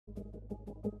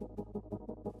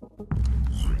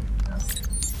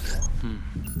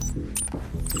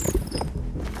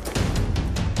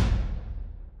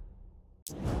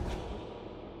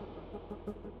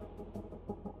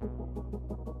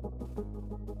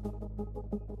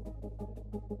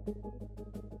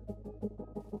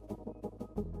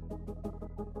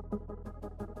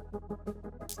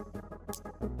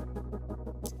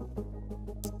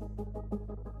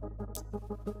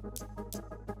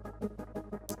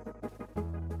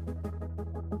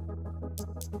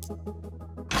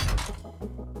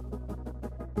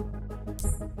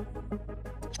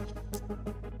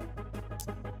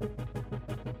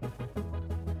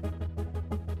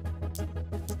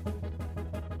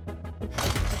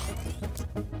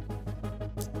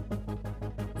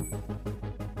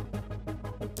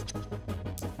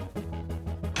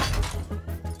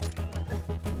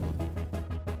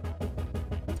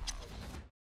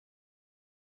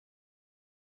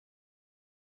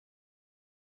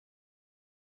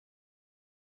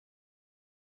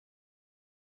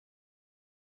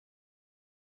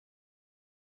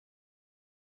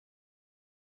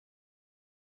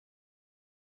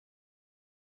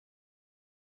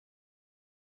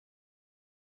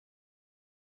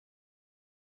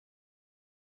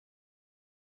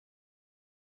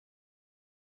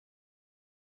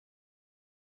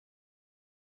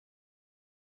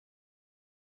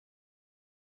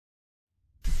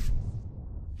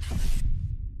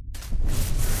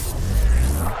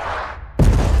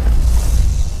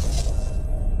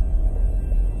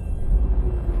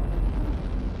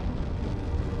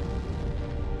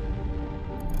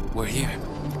We're here.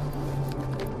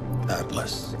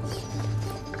 Atlas.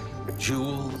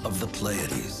 Jewel of the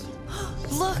Pleiades.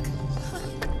 Look!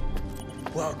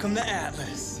 Welcome to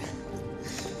Atlas.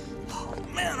 Oh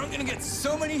man, I'm gonna get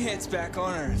so many hits back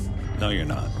on Earth. No, you're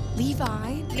not.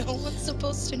 Levi? No one's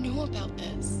supposed to know about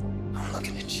this. I'm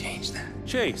looking to change that.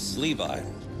 Chase, Levi.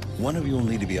 One of you will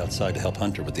need to be outside to help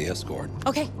Hunter with the escort.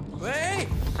 Okay. Hey!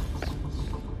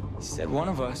 He said one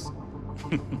of us.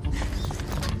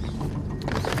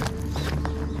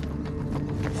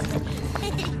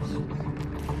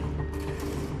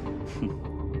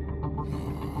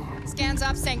 Scans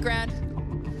up, St. Grand.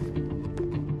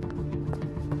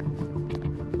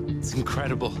 It's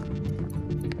incredible.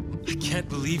 I can't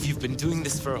believe you've been doing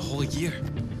this for a whole year.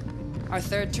 Our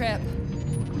third trip.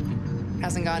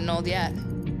 Hasn't gotten old yet.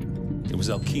 It was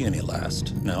Alkeane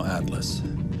last, now Atlas.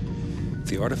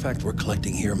 The artifact we're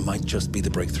collecting here might just be the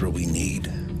breakthrough we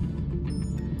need.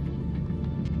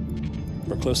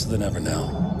 We're closer than ever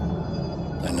now.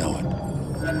 I know it.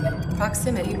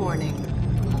 Proximity warning.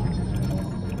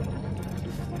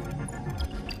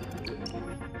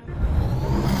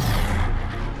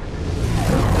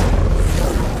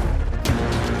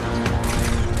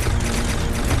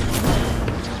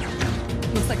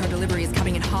 Looks like our delivery is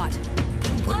coming in hot.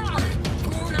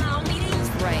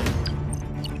 Right.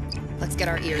 Let's get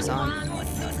our ears on.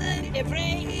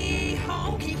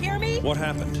 Can you hear me? What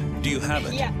happened? Do you have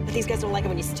it? Yeah, but these guys don't like it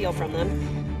when you steal from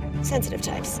them. Sensitive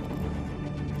types.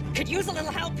 Could use a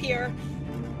little help here.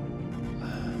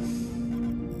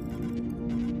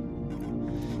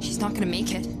 She's not gonna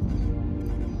make it.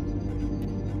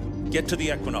 Get to the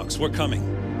Equinox. We're coming.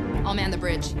 I'll man the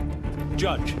bridge.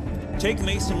 Judge, take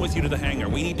Mason with you to the hangar.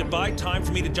 We need to buy time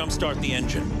for me to jumpstart the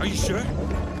engine. Are you sure?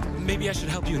 Maybe I should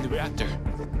help you in the reactor.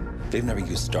 They've never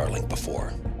used Starlink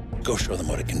before. Go show them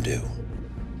what it can do.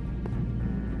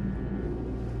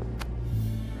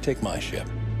 Take my ship.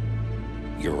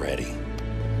 You're ready.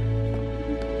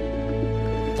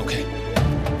 Okay.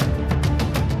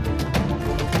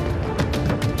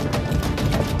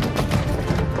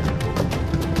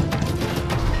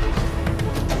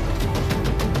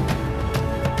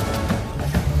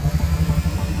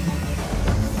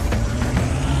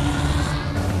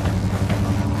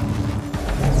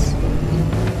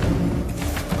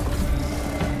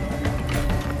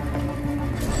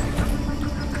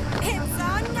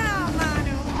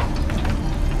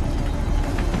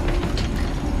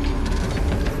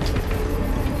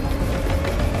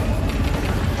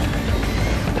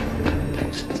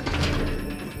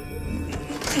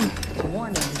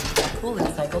 Warning.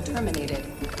 Cooling cycle terminated.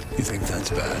 You think that's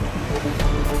bad?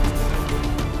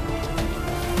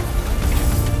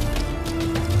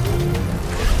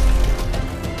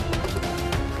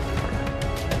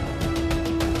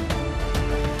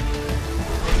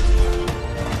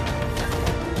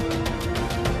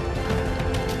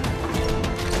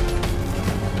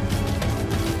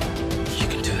 You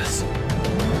can do this.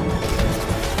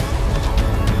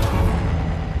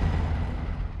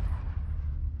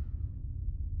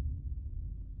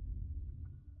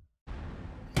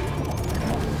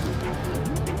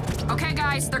 Okay,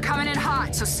 guys, they're coming in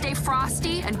hot, so stay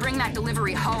frosty and bring that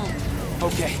delivery home.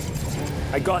 Okay,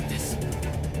 I got this.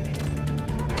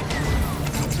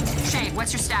 Shade,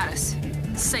 what's your status?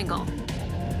 Single.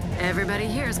 Everybody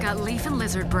here's got leaf and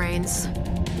lizard brains.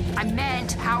 I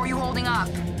meant, how are you holding up?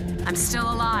 I'm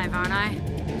still alive, aren't I?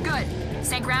 Good.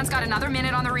 St. Ground's got another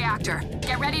minute on the reactor.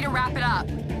 Get ready to wrap it up.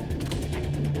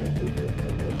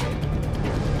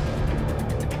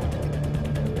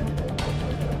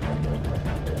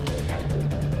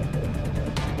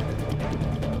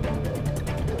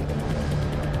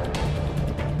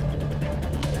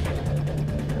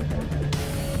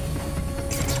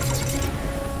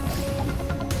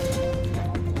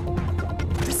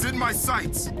 He's in my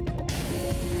sights!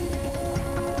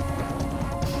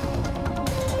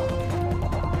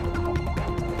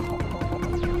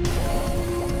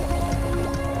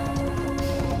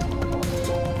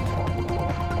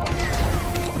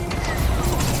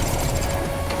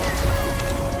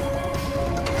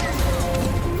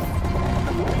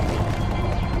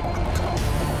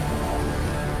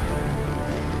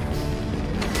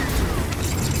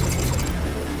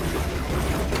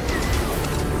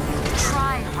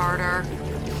 Harder.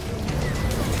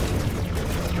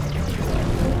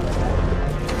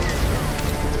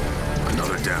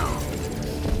 Another down.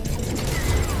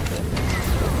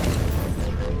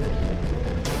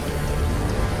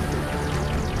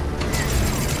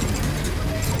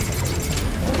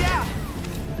 Yeah!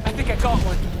 I think I got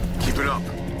one. Keep it up.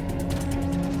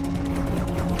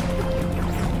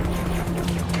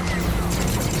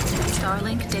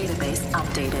 Starlink database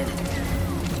updated.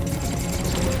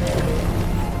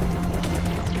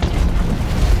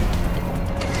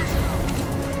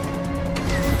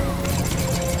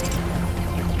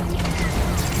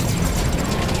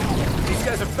 These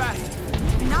guys are fast.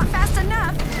 Not fast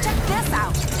enough. Check this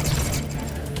out.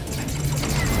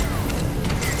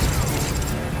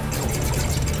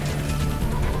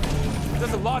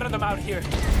 There's a lot of them out here.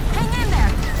 Hang in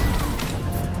there.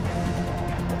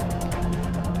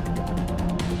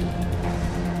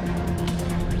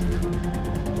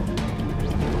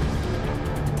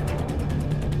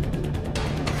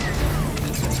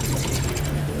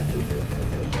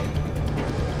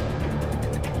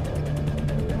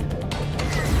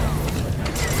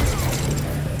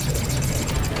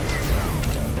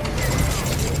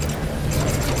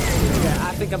 Yeah,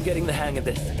 I think I'm getting the hang of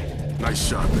this. Nice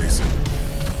shot, Mason.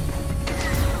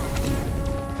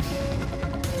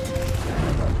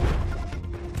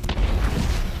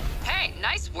 Hey,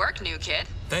 nice work, new kid.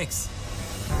 Thanks.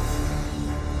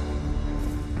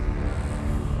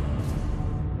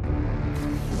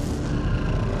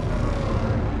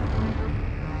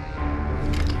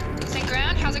 St.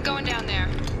 Ground, how's it going down there?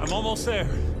 I'm almost there.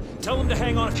 Tell them to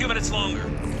hang on a few minutes longer.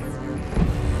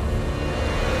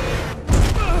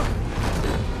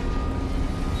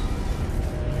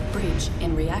 Breach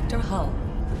in reactor hull.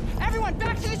 Everyone,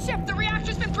 back to the ship! The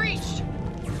reactor's been breached!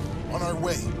 On our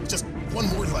way. Just one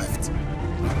more left.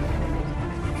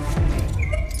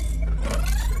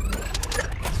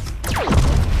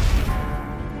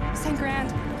 St. Grand.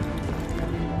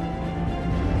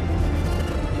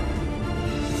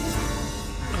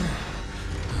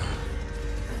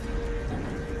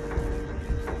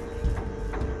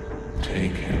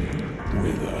 Take him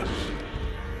with us.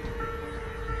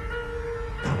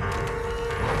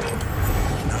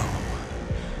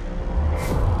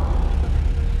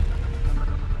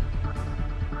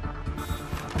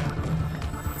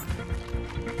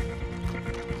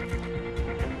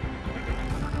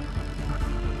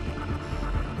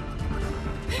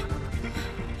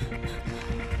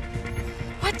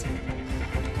 What?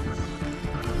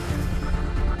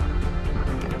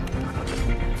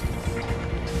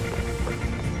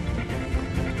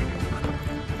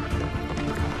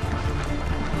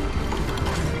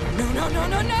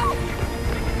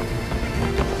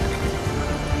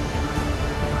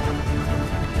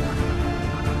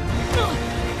 No!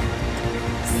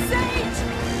 Saint!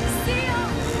 Seal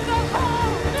the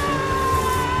hole!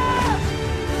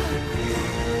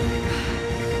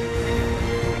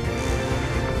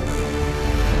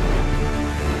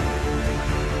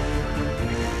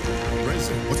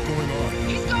 Grayson, what's going on?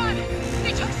 He's gone!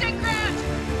 They took St. Grand!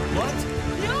 What?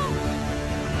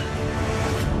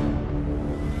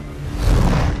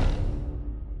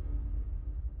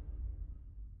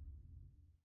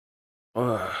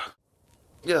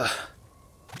 Yeah.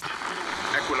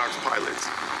 Equinox pilots,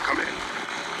 come in.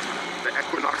 The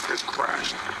Equinox has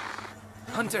crashed.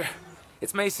 Hunter,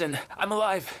 it's Mason. I'm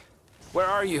alive. Where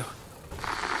are you?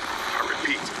 I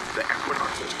repeat, the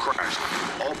Equinox has crashed.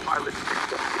 All pilots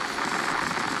picked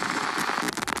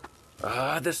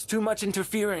up. There's too much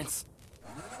interference.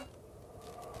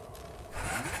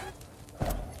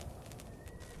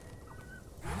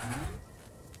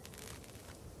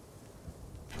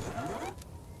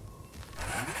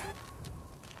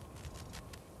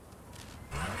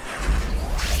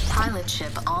 pilot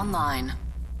ship online.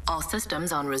 All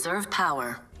systems on reserve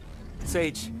power.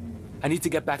 Sage, I need to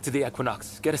get back to the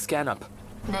Equinox. Get a scan up.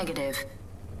 Negative.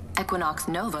 Equinox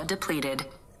Nova depleted.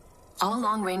 All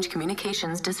long-range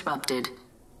communications disrupted.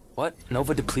 What?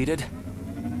 Nova depleted?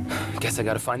 Guess I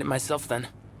gotta find it myself then.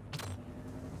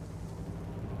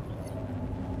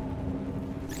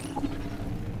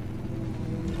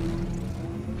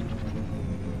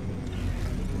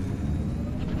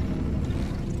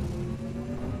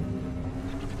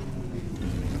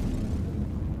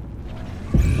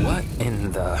 What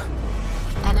in the...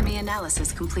 Enemy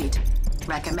analysis complete.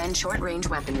 Recommend short-range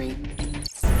weaponry.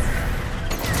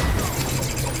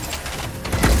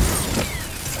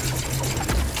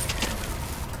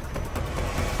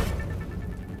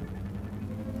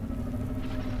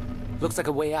 Looks like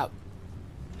a way out.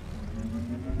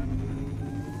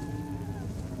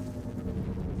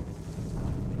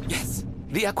 Yes,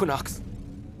 the Equinox.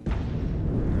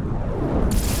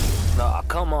 Aw,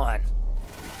 come on.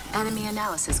 Enemy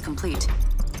analysis complete.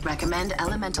 Recommend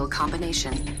elemental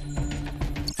combination.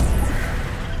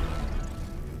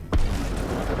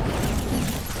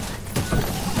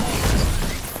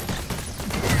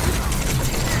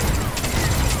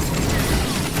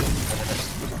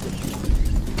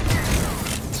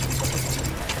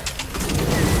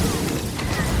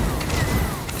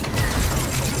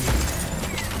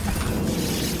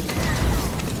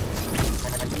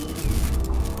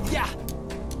 Yeah!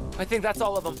 I think that's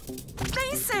all of them.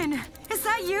 Mason! Is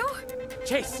that you?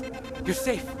 Chase, you're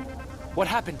safe. What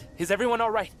happened? Is everyone all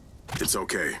right? It's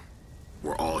okay.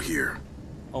 We're all here.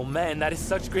 Oh man, that is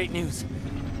such great news.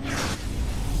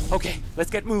 Okay,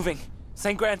 let's get moving.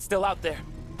 St. Grand's still out there.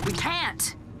 We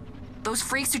can't. Those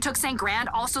freaks who took St. Grand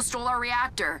also stole our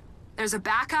reactor. There's a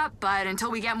backup, but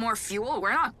until we get more fuel,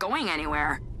 we're not going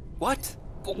anywhere. What?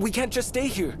 We can't just stay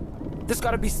here. There's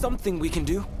gotta be something we can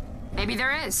do. Maybe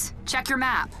there is. Check your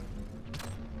map.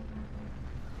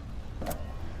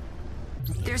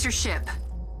 There's your ship.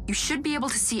 You should be able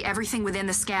to see everything within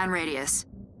the scan radius.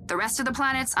 The rest of the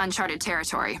planet's uncharted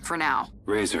territory for now.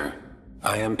 Razor,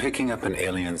 I am picking up an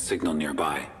alien signal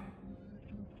nearby.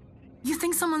 You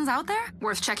think someone's out there?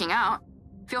 Worth checking out.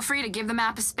 Feel free to give the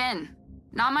map a spin.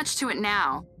 Not much to it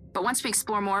now, but once we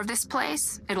explore more of this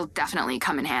place, it'll definitely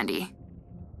come in handy.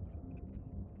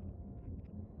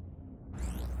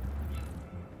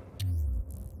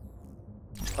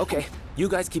 Okay, you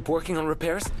guys keep working on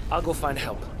repairs. I'll go find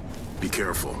help. Be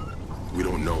careful. We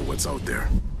don't know what's out there.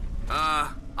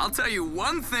 I'll tell you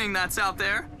one thing that's out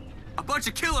there. A bunch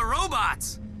of killer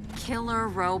robots. Killer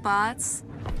robots?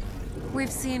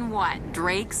 We've seen what?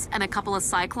 Drakes and a couple of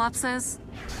Cyclopses?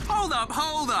 Hold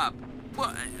up.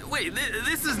 What? Wait,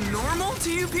 this is normal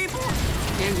to you people?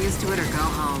 Get used to it or go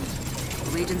home.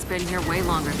 The Legion's been here way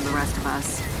longer than the rest of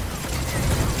us.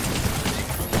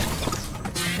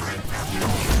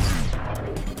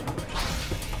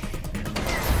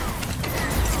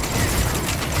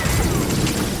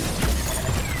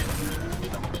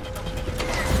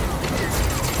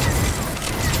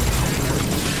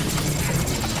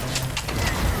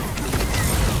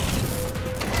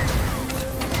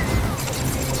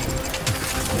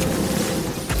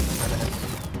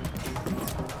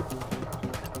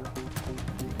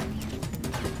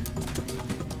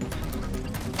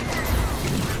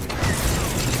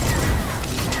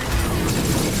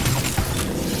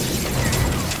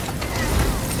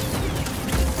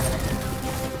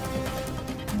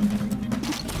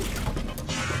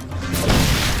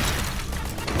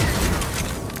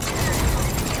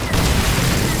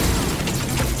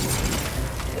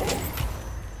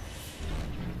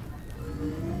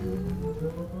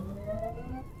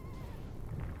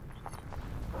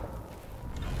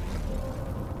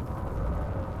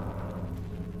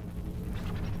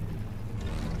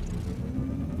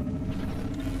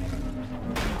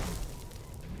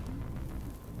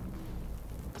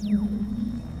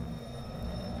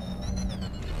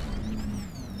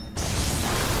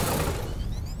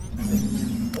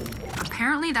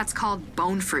 Apparently that's called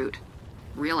bone fruit.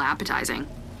 Real appetizing.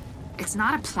 It's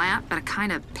not a plant, but a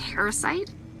kind of parasite?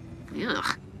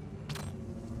 Ugh.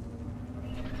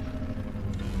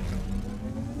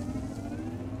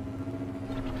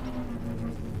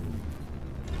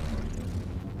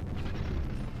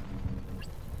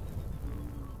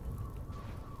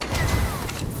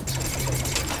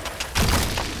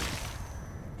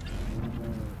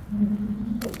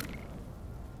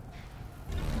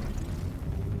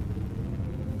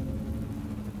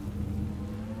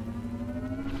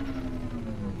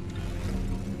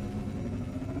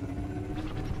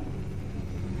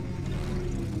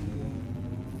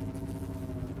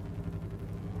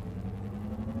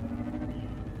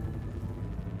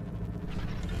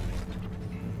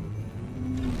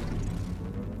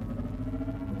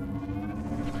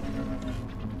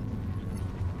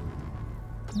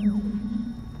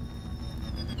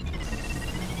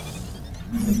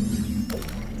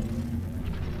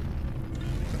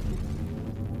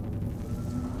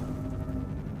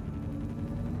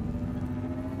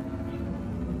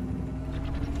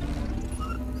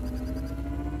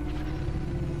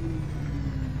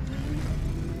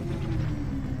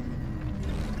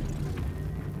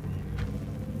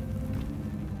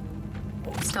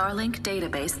 Starlink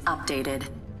database updated.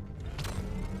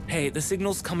 Hey, the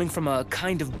signal's coming from a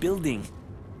kind of building.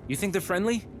 You think they're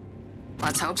friendly?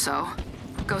 Let's hope so.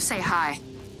 Go say hi.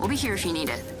 We'll be here if you need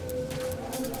it.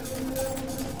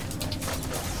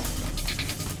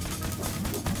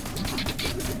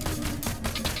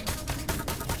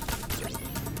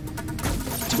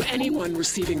 To anyone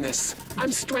receiving this,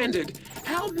 I'm stranded.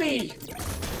 Help me!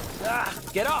 Ah,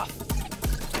 get off!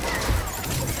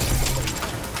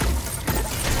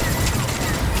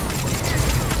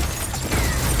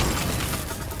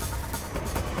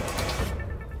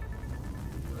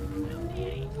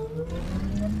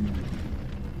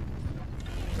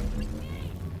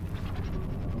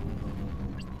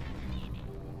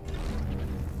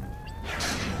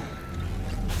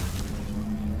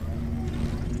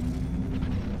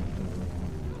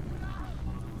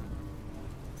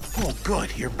 Oh,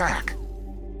 good, you're back.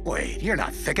 Wait, you're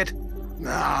not Thicket.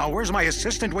 Ah, where's my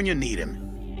assistant when you need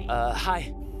him?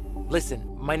 Hi.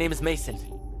 Listen, my name is Mason.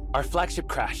 Our flagship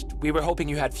crashed. We were hoping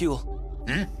you had fuel.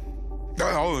 Hmm?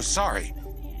 Oh, sorry.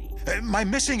 My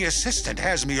missing assistant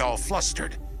has me all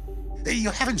flustered.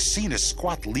 You haven't seen a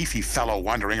squat, leafy fellow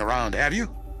wandering around, have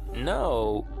you?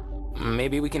 No.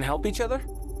 Maybe we can help each other?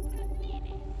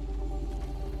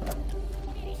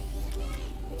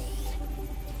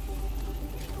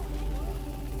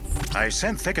 I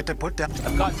sent Thicket to put down...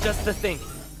 I've got just the thing.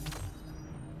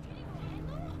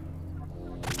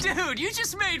 Dude, you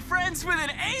just made friends with an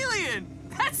alien!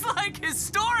 That's like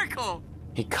historical!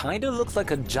 He kinda looks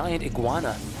like a giant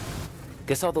iguana.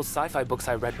 Guess all those sci-fi books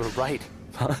I read were right,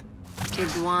 huh?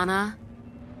 Iguana?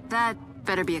 That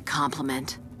better be a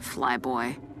compliment,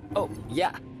 flyboy. Oh,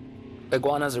 yeah.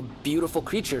 Iguanas are beautiful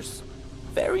creatures.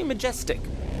 Very majestic.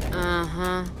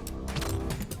 Uh-huh.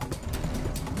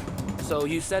 So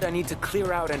you said I need to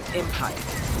clear out an imp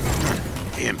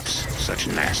hive. Imps, such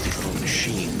nasty little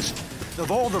machines.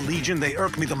 Of all the Legion, they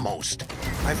irk me the most.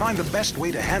 I find the best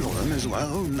way to handle them is,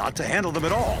 well, not to handle them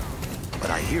at all. But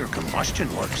I hear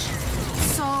combustion works.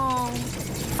 So,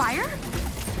 fire?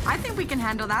 I think we can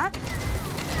handle that.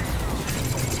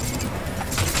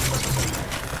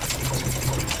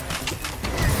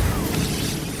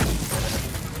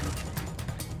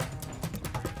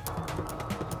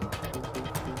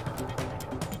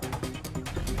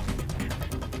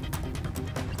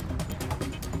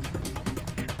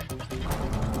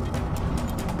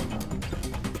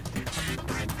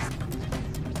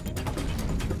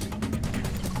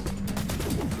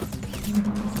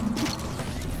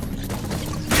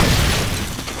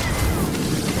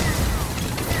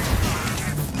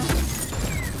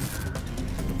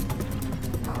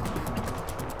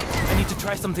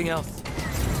 Try something else.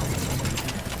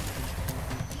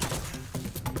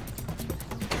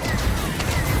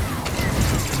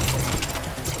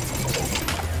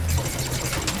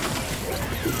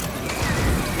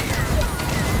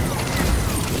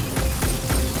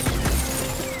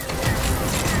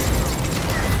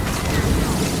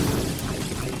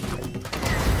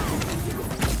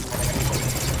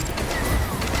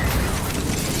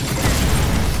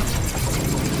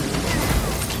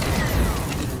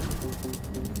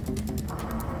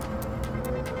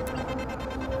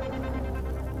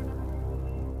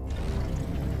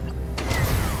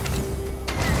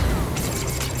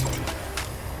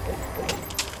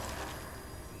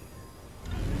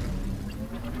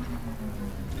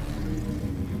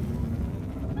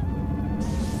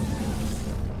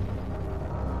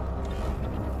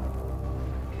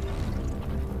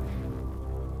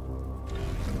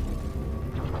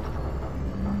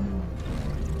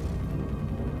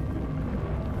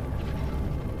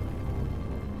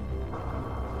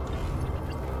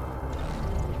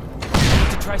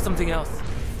 Try something else.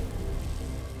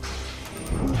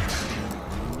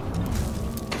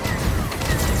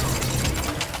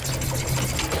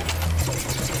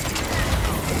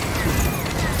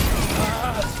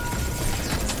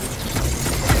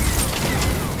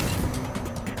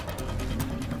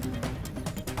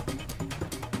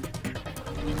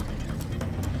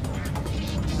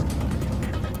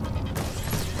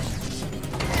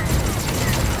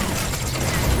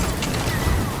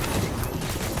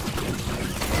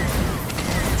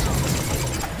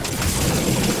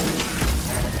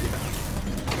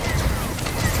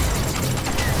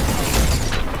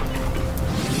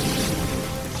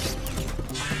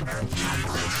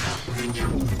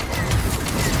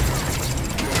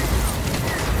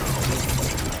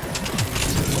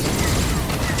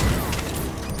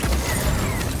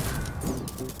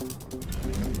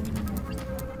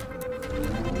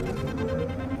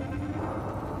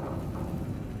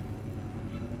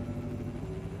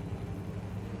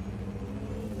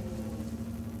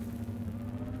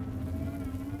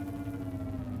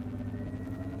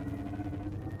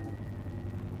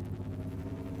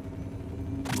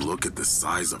 Look at the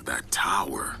size of that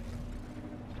tower.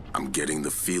 I'm getting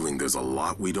the feeling there's a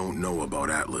lot we don't know about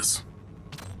Atlas.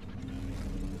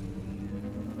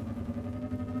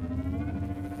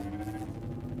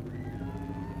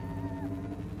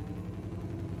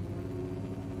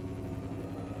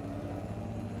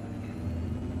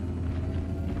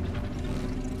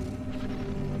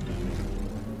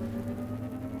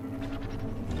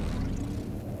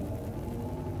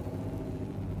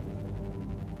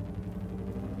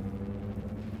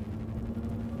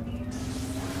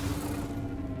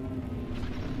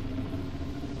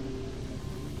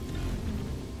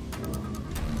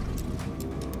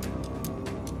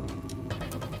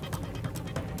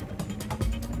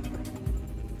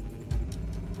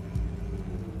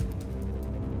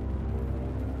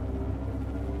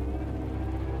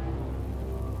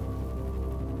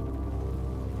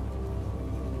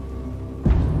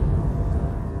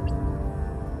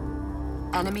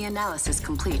 Enemy analysis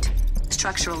complete.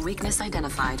 Structural weakness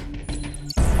identified.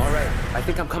 All right, I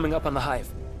think I'm coming up on the hive.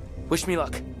 Wish me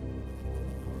luck.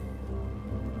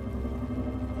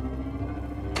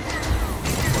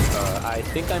 I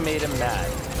think I made him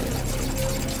mad.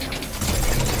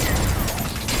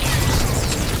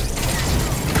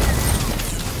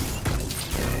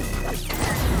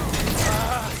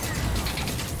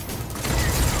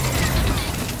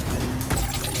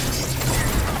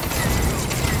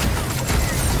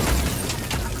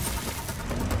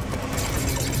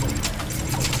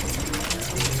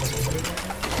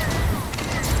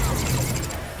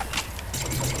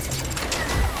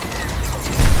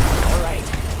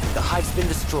 Been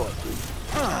destroyed.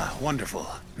 Ah, wonderful.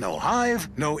 No hive,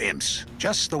 no imps.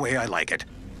 Just the way I like it.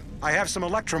 I have some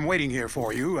Electrum waiting here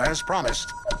for you, as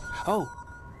promised. Oh.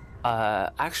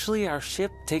 Actually, our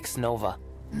ship takes Nova.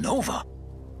 Nova?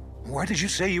 Where did you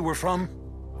say you were from?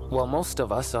 Well, most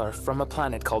of us are from a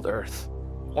planet called Earth.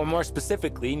 Or more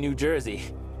specifically, New Jersey.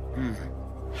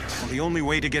 Well, the only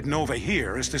way to get Nova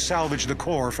here is to salvage the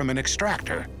core from an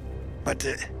extractor. But,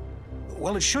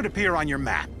 well, it should appear on your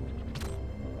map.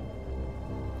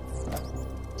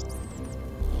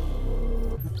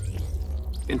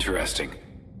 Interesting.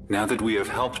 Now that we have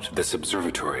helped this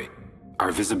observatory,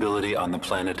 our visibility on the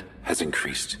planet has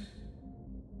increased.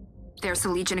 There's the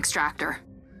Legion extractor.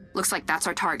 Looks like that's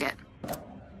our target.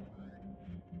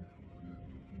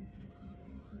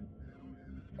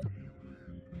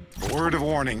 A word of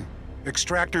warning.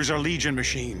 Extractors are Legion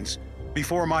machines.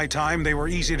 Before my time, they were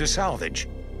easy to salvage.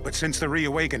 But since the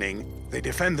reawakening, they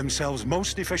defend themselves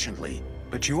most efficiently.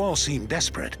 But you all seem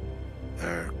desperate.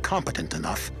 They're competent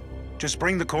enough. Just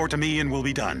bring the core to me and we'll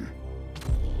be done.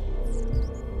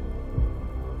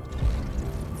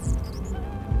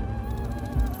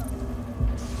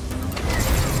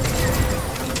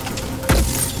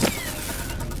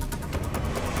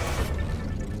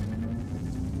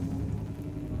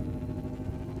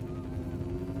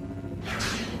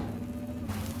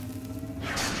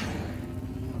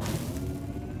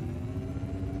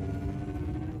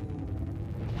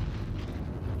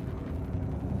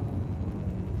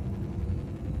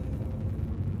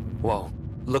 Whoa,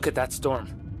 look at that storm.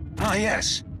 Ah,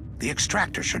 yes. The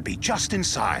extractor should be just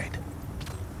inside.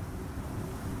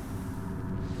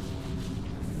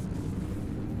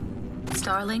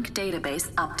 Starlink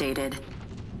database updated.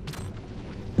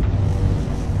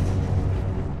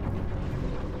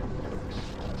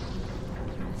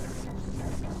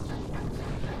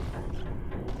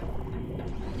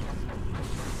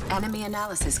 Enemy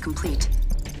analysis complete.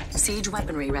 Siege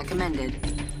weaponry recommended.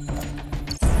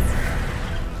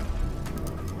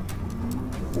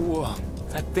 Whoa,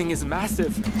 that thing is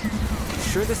massive.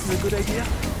 Sure this is a good idea?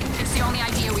 It's the only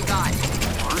idea we got.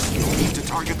 First, you'll need to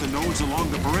target the nodes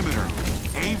along the perimeter.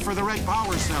 Aim for the red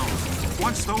power cells.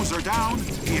 Once those are down,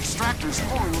 the extractor's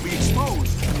core will be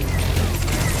exposed.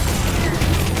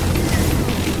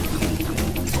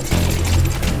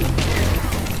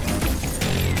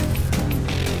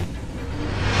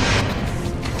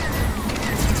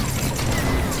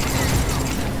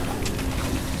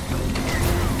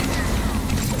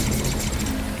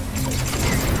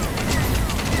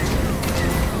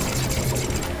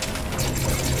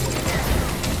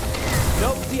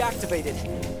 Nope, deactivated.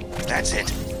 That's it.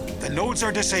 The nodes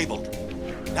are disabled.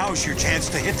 Now's your chance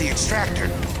to hit the extractor.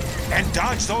 And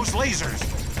dodge those lasers.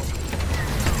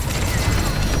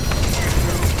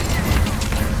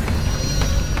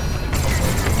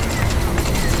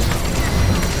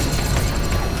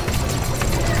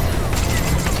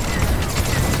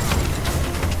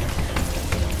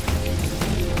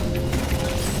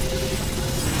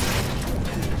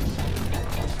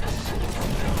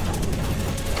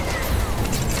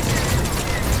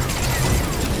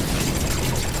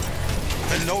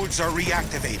 The nodes are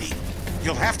reactivating.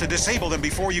 You'll have to disable them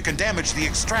before you can damage the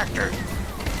extractor.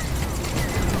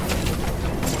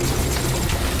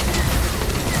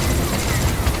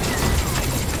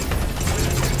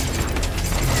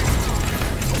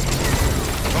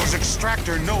 Those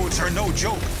extractor nodes are no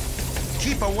joke.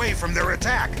 Keep away from their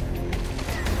attack.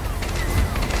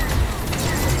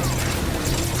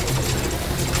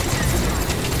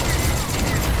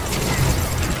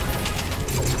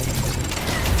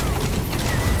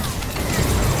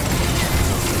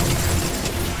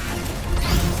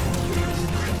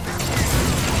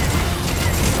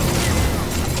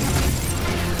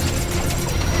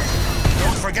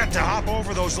 Forget to hop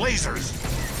over those lasers.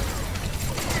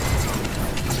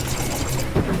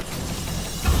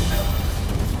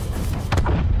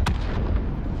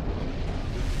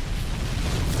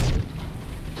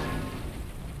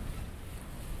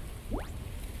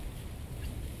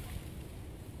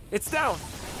 It's down,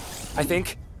 I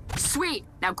think. Sweet.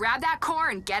 Now grab that core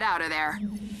and get out of there.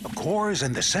 The core is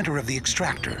in the center of the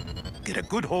extractor. Get a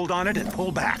good hold on it and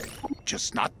pull back.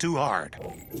 Just not too hard.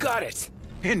 Got it.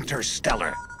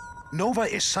 Interstellar. Nova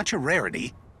is such a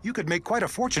rarity, you could make quite a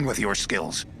fortune with your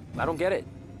skills. I don't get it.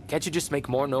 Can't you just make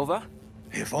more Nova?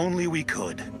 If only we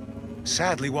could.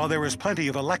 Sadly, while there is plenty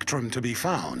of Electrum to be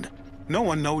found, no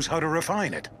one knows how to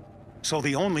refine it. So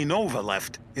the only Nova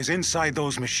left is inside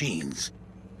those machines.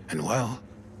 And well,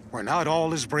 we're not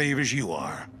all as brave as you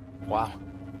are. Wow.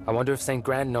 I wonder if St.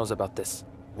 Grand knows about this.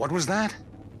 What was that?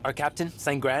 Our captain,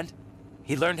 St. Grand,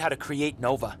 he learned how to create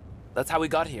Nova. That's how we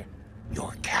got here.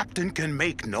 Your captain can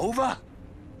make Nova?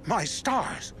 My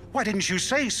stars, why didn't you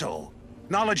say so?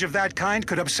 Knowledge of that kind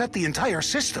could upset the entire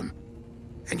system.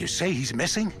 And you say he's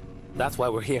missing? That's why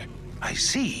we're here. I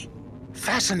see.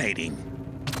 Fascinating.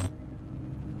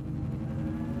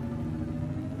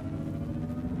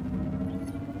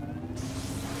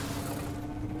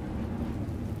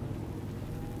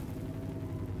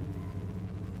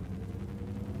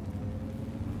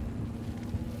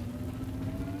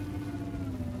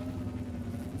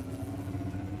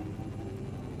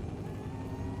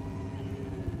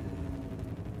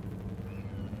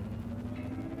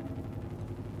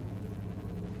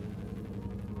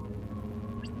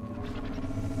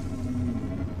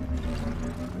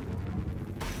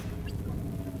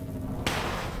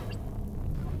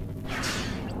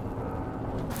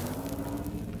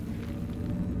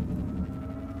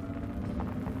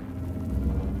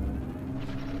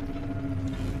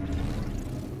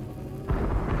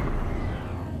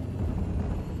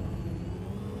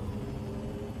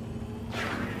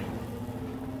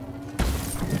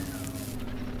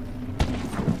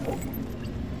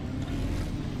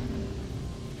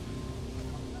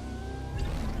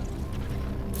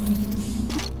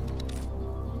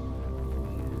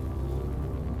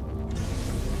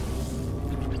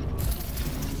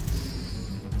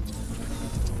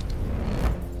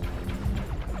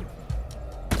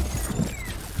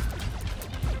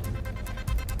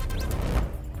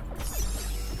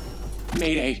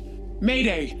 Mayday!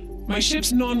 Mayday! My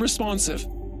ship's non-responsive.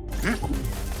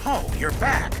 Oh, you're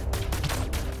back.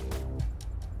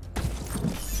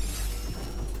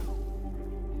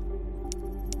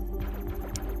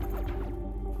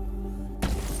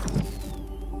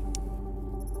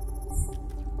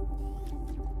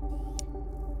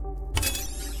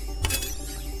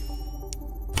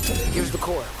 Here's the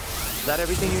core. Is that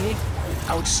everything you need?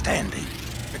 Outstanding.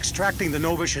 Extracting the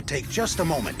Nova should take just a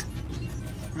moment.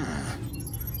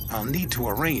 I'll need to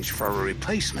arrange for a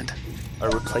replacement. A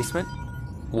replacement?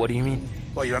 What do you mean?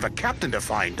 Well, you have a captain to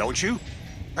find, don't you?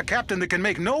 A captain that can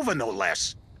make Nova, no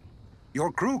less.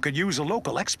 Your crew could use a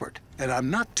local expert, and I'm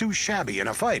not too shabby in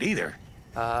a fight either.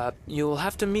 You'll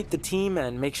have to meet the team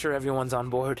and make sure everyone's on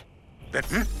board.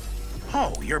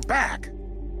 Oh, you're back.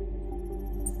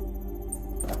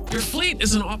 Your fleet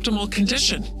is in optimal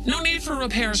condition. No need for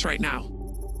repairs right now.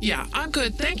 Yeah, I'm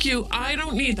good, thank you. I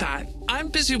don't need that. I'm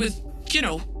busy with,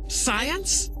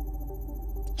 science?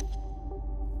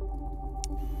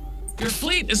 Your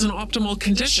fleet is in optimal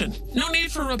condition. No need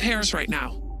for repairs right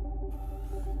now.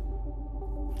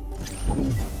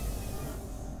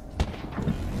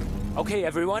 Okay,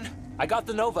 everyone. I got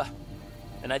the Nova.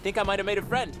 And I think I might have made a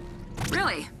friend.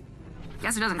 Really?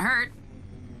 Guess it doesn't hurt.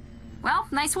 Well,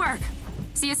 nice work.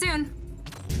 See you soon.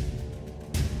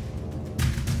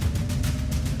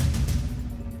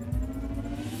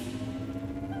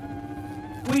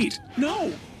 Wait,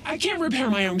 no! I can't repair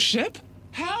my own ship!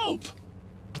 Help!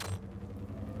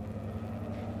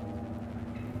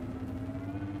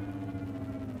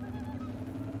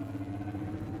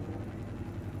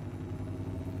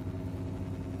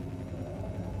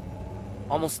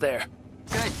 Almost there.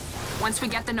 Good. Once we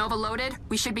get the Nova loaded,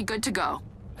 we should be good to go.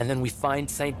 And then we find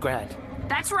St. Grant.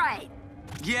 That's right.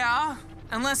 Yeah,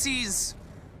 unless he's...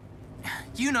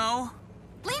 you know.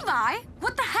 Levi,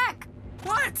 what the heck?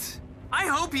 What? I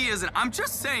hope he isn't. I'm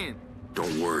just saying.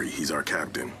 Don't worry, he's our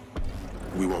captain.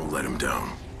 We won't let him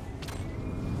down.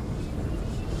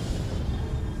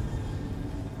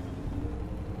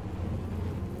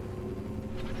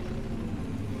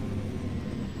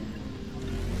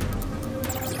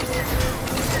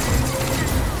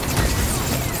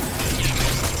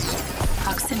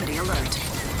 Proximity alert.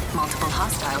 Multiple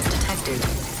hostiles detected.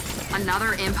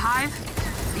 Another imp hive?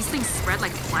 These things spread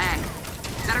like plague.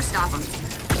 Better stop them.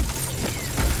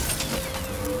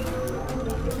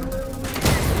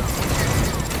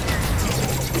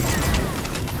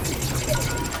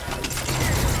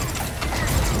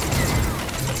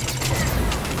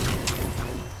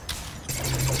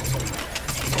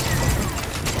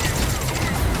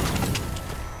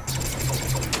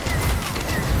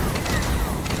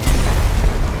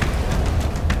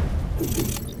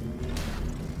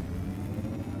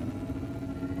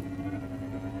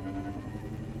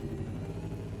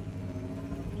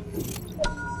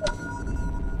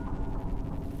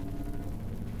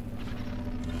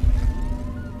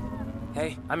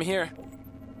 Hey, I'm here.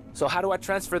 So how do I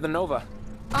transfer the Nova?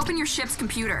 Open your ship's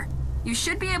computer. You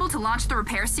should be able to launch the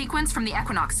repair sequence from the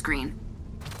Equinox screen.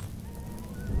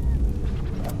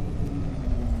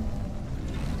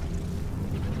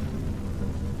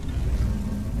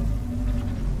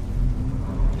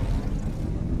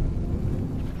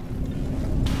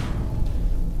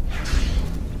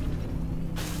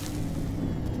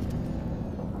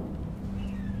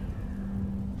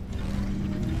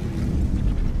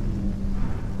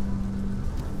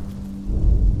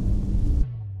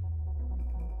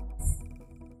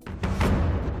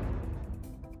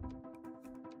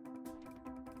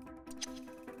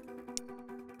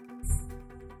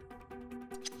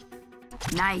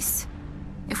 Nice.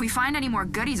 If we find any more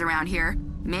goodies around here,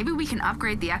 maybe we can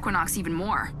upgrade the Equinox even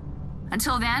more.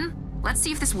 Until then, let's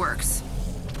see if this works.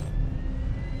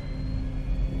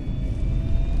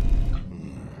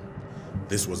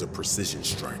 This was a precision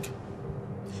strike.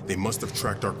 They must have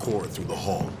tracked our core through the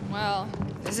hull. Well,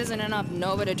 this isn't enough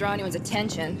Nova to draw anyone's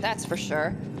attention, that's for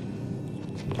sure.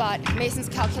 But Mason's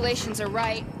calculations are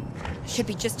right. Should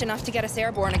be just enough to get us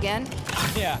airborne again.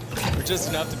 Yeah, or just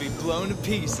enough to be blown to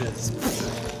pieces.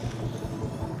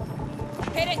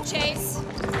 Hit it, Chase!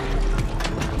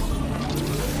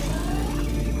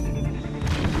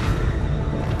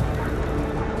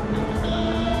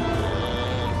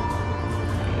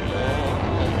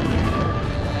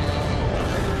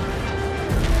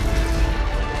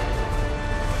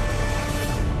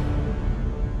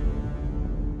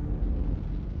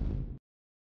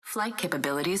 Flight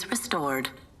capabilities restored.